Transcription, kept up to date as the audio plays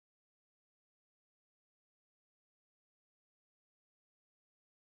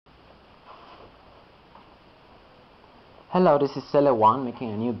Hello, this is Cele1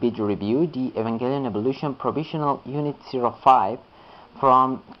 making a new video review, the Evangelion Evolution Provisional Unit 05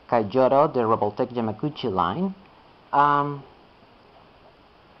 from Kaijodo, the Revoltech Yamaguchi line.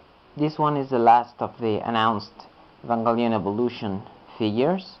 This one is the last of the announced Evangelion Evolution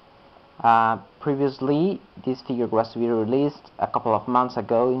figures. Previously, this figure was to be released a couple of months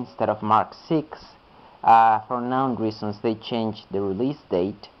ago instead of Mark 6. For unknown reasons, they changed the release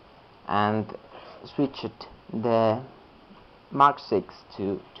date and switched the Mark 6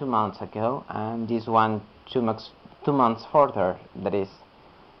 to 2 months ago, and this one 2 months further, that is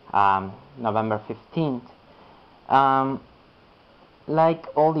November 15th. Like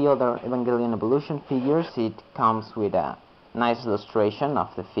all the other Evangelion Evolution figures, it comes with a nice illustration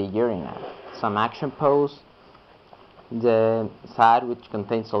of the figure in some action pose, the side which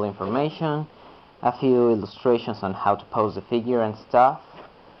contains all information, a few illustrations on how to pose the figure and stuff,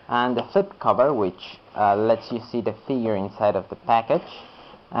 and the flip cover which lets you see the figure inside of the package,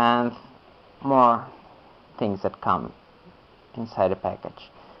 and more things that come inside the package.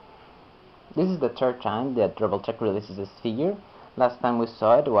 This is the third time that Revoltech releases this figure. Last time we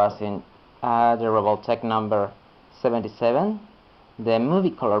saw it was in the Revoltech number 77, the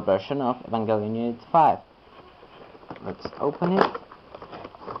movie color version of Evangelion Unit 5. Let's open it,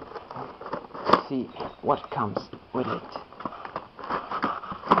 see what comes with it.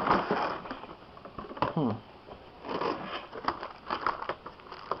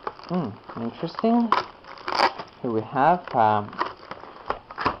 Interesting. Here we have a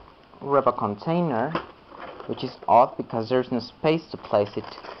rubber container, which is odd because there's no space to place it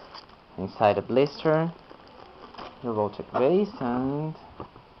inside a blister. The Revoltech base, and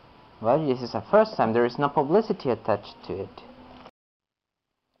well, this is the first time there is no publicity attached to it.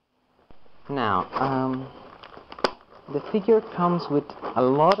 Now, the figure comes with a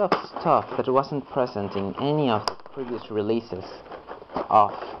lot of stuff that wasn't present in any of the previous releases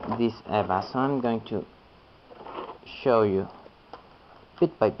of this EVA, so I'm going to show you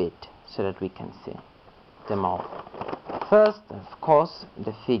bit by bit so that we can see them all. First, of course,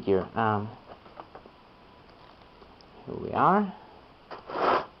 the figure. Here we are.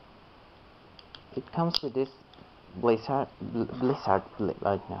 It comes with this blister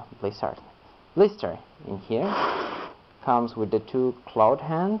in here. Comes with the two clawed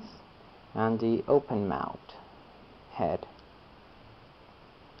hands and the open mouth head.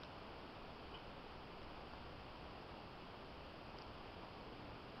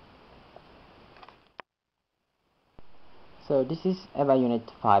 So this is EVA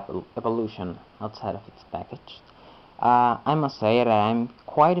Unit 5 Evolution outside of its package. I must say that I'm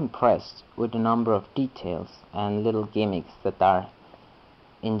quite impressed with the number of details and little gimmicks that are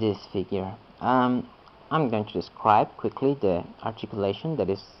in this figure. I'm going to describe quickly the articulation that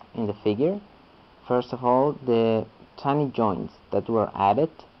is in the figure. First of all, the tiny joints that were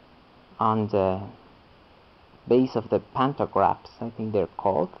added on the base of the pantographs, I think they're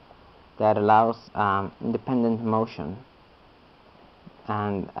called, that allows independent motion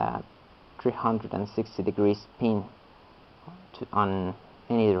and 360 degrees spin on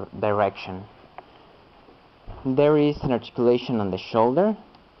any direction. There is an articulation on the shoulder,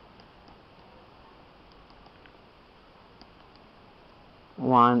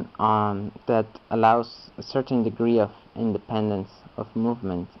 one that allows a certain degree of independence of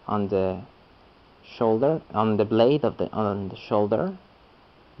movement on the shoulder, on the blade of on the shoulder,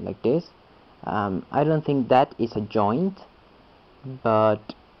 like this. I don't think that is a joint,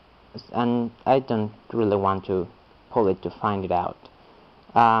 and I don't really want to pull it to find it out.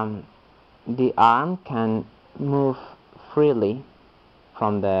 The arm can move freely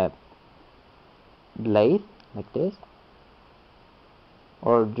from the blade, like this,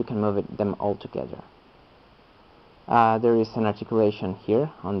 or you can move them all together. There is an articulation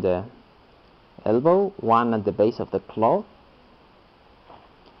here on the elbow, one at the base of the claw,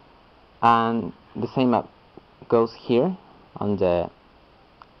 and the same goes here on the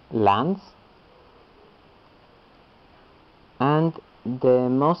lance. And the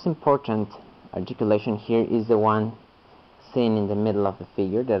most important articulation here is the one seen in the middle of the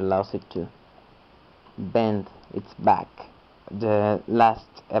figure that allows it to bend its back. The last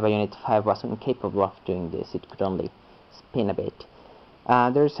EVA Unit 5 was incapable of doing this, it could only spin a bit.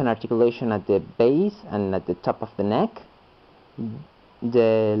 There is an articulation at the base and at the top of the neck.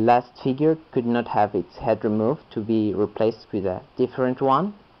 The last figure could not have its head removed to be replaced with a different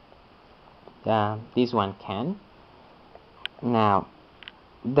one. This one can. Now,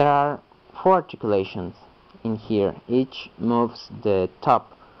 there are 4 articulations in here. Each moves the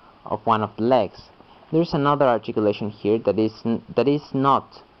top of one of the legs. There's another articulation here that is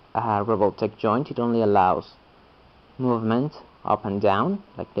not a Revoltech joint. It only allows movement up and down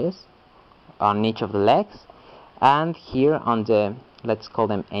like this on each of the legs, and here on the, let's call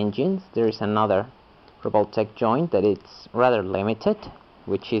them engines, there is another Revoltech joint that it's rather limited,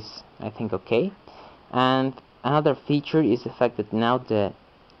 which is, I think, okay. And another feature is the fact that now the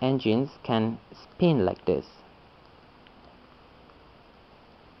engines can spin like this.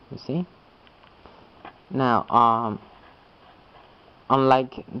 You see? Now,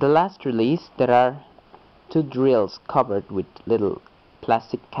 unlike the last release, there are two drills covered with little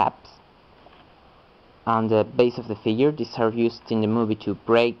plastic caps on the base of the figure. These are used in the movie to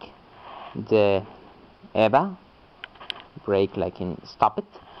break the EVA. Break like in stop it.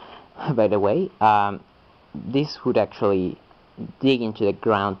 By the way, this would actually dig into the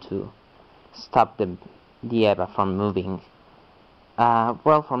ground to stop the EVA from moving.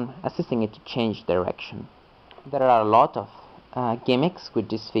 Well, from assisting it to change direction. There are a lot of gimmicks with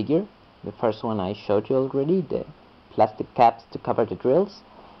this figure. The first one I showed you already, the plastic caps to cover the drills.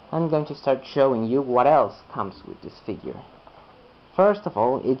 I'm going to start showing you what else comes with this figure. First of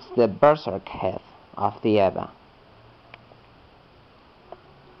all, it's the berserk head of the EVA.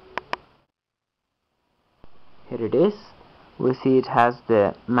 Here it is. We see it has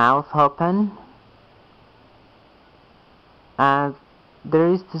the mouth open, and there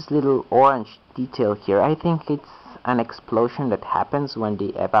is this little orange detail here. I think it's an explosion that happens when the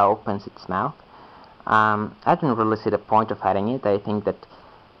EVA opens its mouth. I didn't really see the point of adding it. I think that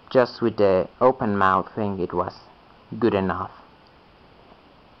just with the open mouth thing it was good enough.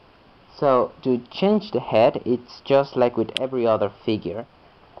 So to change the head, it's just like with every other figure.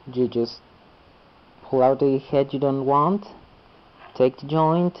 You just pull out the head you don't want, take the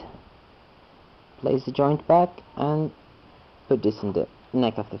joint, place the joint back, and put this in the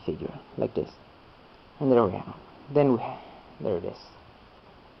neck of the figure, like this. And there we are. There it is.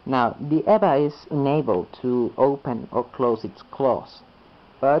 Now, the EVA is unable to open or close its claws,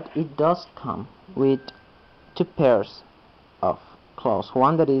 but it does come with two pairs of claws.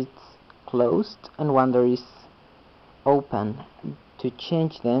 One that is closed and one that is open. To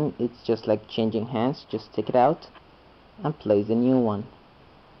change them, it's just like changing hands. Just take it out and place the new one.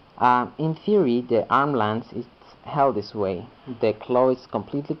 In theory, the arm lance is held this way. The claw is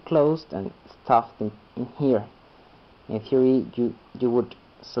completely closed and stuffed in here. In theory, you would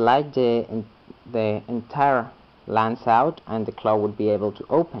slide the entire lance out and the claw would be able to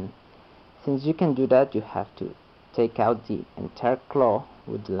open. Since you can do that, you have to take out the entire claw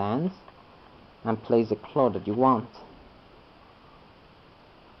with the lance and place the claw that you want.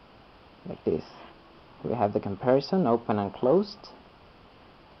 Like this. We have the comparison, open and closed.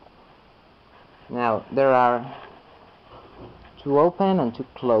 Now, there are two open and two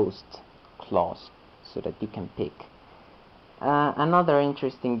closed claws, so that you can pick. Another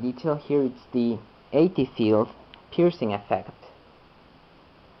interesting detail here is the 80 field piercing effect.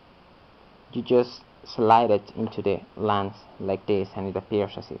 You just slide it into the lance like this and it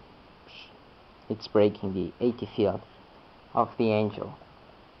appears as if it's breaking the 80 field of the angel.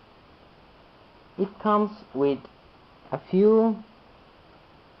 It comes with a few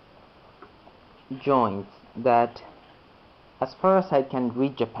joints that, as far as I can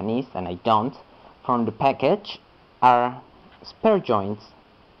read Japanese, and I don't, from the package, are spare joints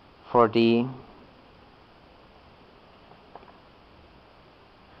for the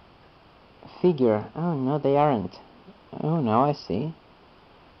figure. Oh no, they aren't. Oh no, I see.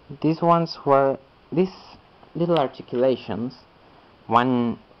 These ones were these little articulations,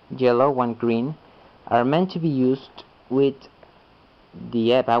 one yellow, one green, are meant to be used with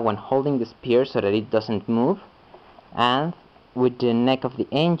the EVA when holding the spear so that it doesn't move, and with the neck of the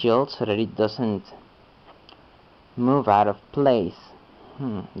angel so that it doesn't move out of place.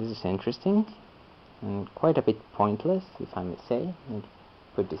 This is interesting and quite a bit pointless, if I may say. I'll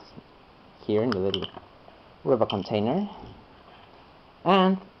put this here in the little rubber container.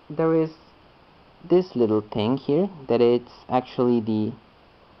 And there is this little thing here that it's actually the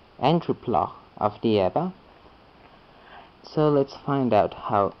entry plug of the EVA. So let's find out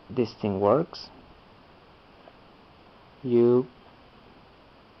how this thing works. You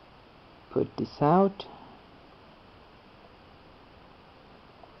put this out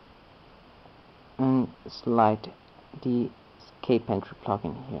and slide the escape entry plug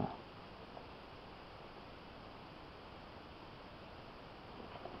in here.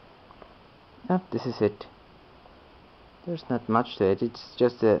 This is it. There's not much to it. It's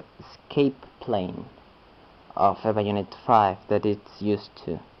just the escape plane of EVA Unit 5 that it's used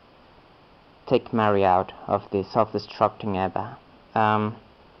to take Mary out of the self-destructing EVA.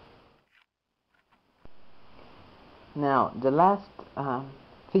 Now, the last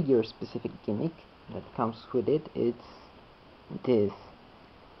figure-specific gimmick that comes with it, it's this.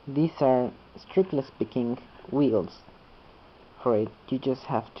 These are, strictly speaking, wheels for it. You just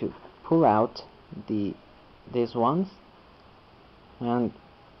have to pull out these ones and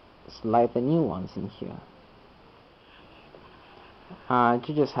slide the new ones in here.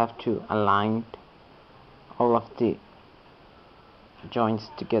 You just have to align all of the joints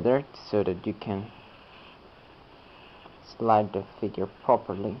together so that you can slide the figure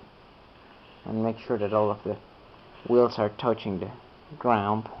properly and make sure that all of the wheels are touching the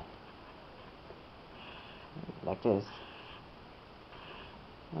ground like this.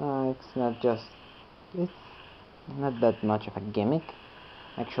 It's not that much of a gimmick.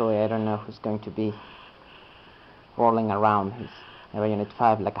 Actually, I don't know who's going to be rolling around his Evangelion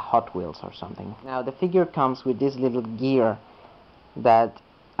 5 like a Hot Wheels or something. Now the figure comes with this little gear that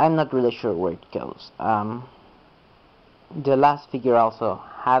I'm not really sure where it goes. The last figure also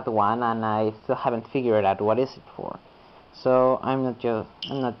had one, and I still haven't figured out what is it for. So I'm not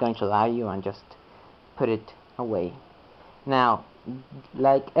going to lie to you and just put it away. Now,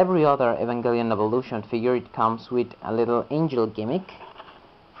 like every other Evangelion Evolution figure, it comes with a little angel gimmick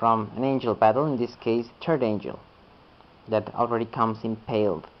from an angel battle, in this case Third Angel, that already comes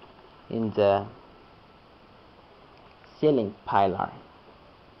impaled in the ceiling pillar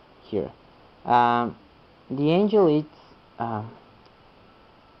here. The angel is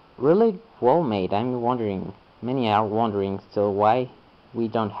really well made. Many are wondering still why we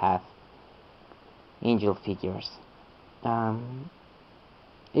don't have angel figures.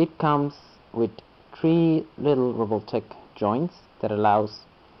 It comes with 3 little Revoltech joints that allows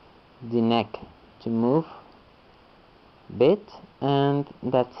the neck to move a bit, and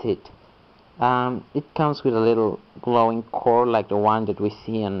that's it. It comes with a little glowing core like the one that we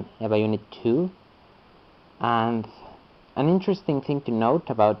see in Evangelion 2. And an interesting thing to note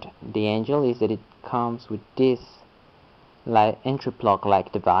about the angel is that it comes with this entry plug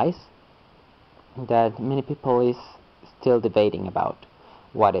like device that many people is still debating about.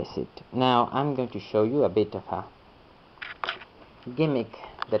 What is it? Now I'm going to show you a bit of a gimmick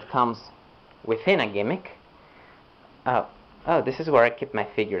that comes within a gimmick. Oh, this is where I keep my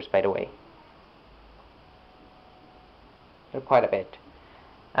figures, by the way. They're quite a bit.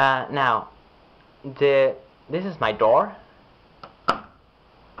 Now, this is my door.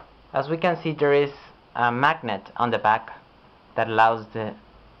 As we can see, there is a magnet on the back that allows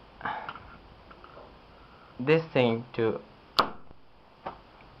this thing to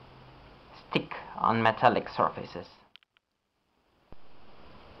stick on metallic surfaces.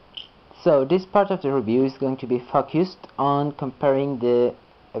 So this part of the review is going to be focused on comparing the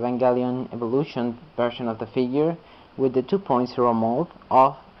Evangelion Evolution version of the figure with the 2.0 mold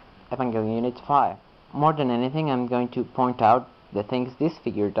of Evangelion Unit 5. More than anything, I'm going to point out the things this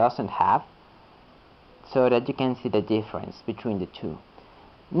figure doesn't have, so that you can see the difference between the two.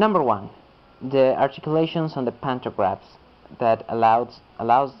 Number 1, the articulations on the pantographs that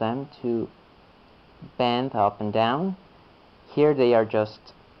allows them to bend up and down. Here they are just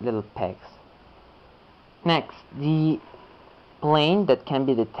little pegs. Next, the plane that can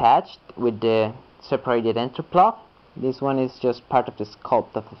be detached with the separated entry plug. This one is just part of the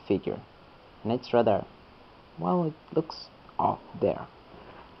sculpt of the figure, and it's rather, well, it looks off there.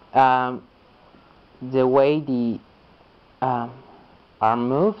 The way the arm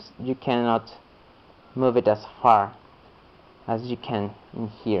moves, you cannot move it as far as you can in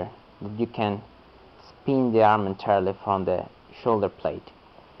here. You can spin the arm entirely from the shoulder plate.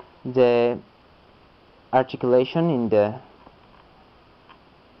 The articulation in the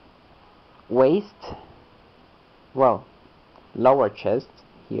waist, well, lower chest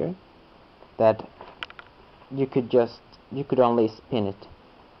here, that you could only spin it.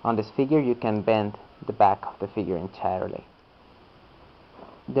 On this figure you can bend the back of the figure entirely.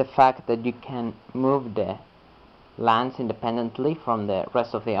 The fact that you can move the lance independently from the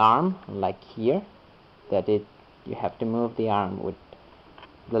rest of the arm, like here, you have to move the arm with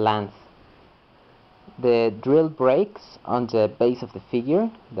the lance. The drill brakes on the base of the figure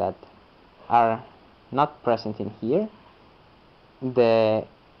that are not present in here. The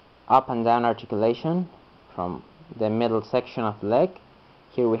up and down articulation from the middle section of the leg.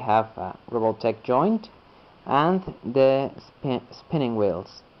 Here we have a Revoltech joint, and the spinning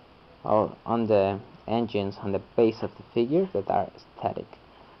wheels on the engines on the base of the figure that are static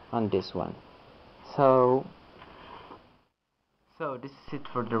on this one. So this is it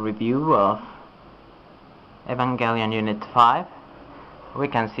for the review of Evangelion Unit 5. We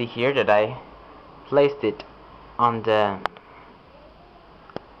can see here that I placed it on the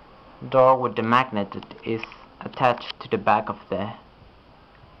door with the magnet that is attached to the back of the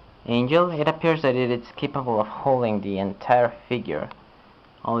angel, it appears that it is capable of holding the entire figure,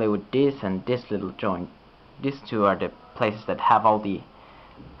 only with this and this little joint. These two are the places that have all the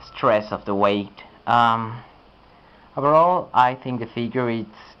stress of the weight. Overall, I think the figure is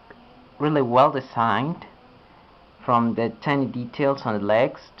really well designed, from the tiny details on the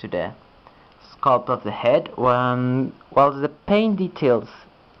legs to the sculpt of the head, while the paint details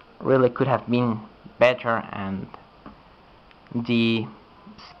really could have been better and the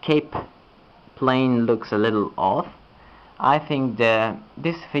escape plane looks a little off. I think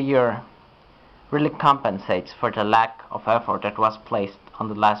this figure really compensates for the lack of effort that was placed on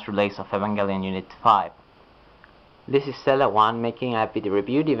the last release of Evangelion Unit 5. This is Stella1 making a video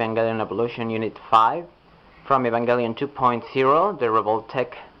review, the Evangelion Evolution Unit 5 from Evangelion 2.0, the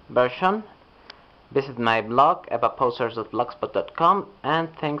Revoltech version. Visit my blog, evaposters.blogspot.com, and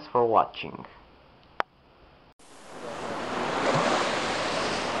thanks for watching.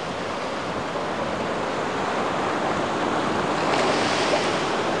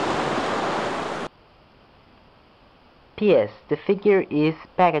 P.S. The figure is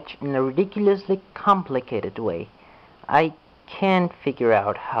packaged in a ridiculously complicated way. I can't figure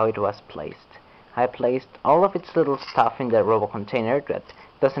out how it was placed. I placed all of its little stuff in the robo container that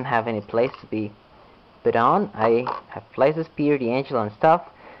doesn't have any place to be put on. I have placed the spear, the angel and stuff,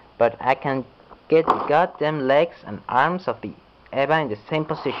 but I can get the goddamn legs and arms of the Eva in the same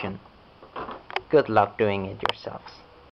position. Good luck doing it yourselves.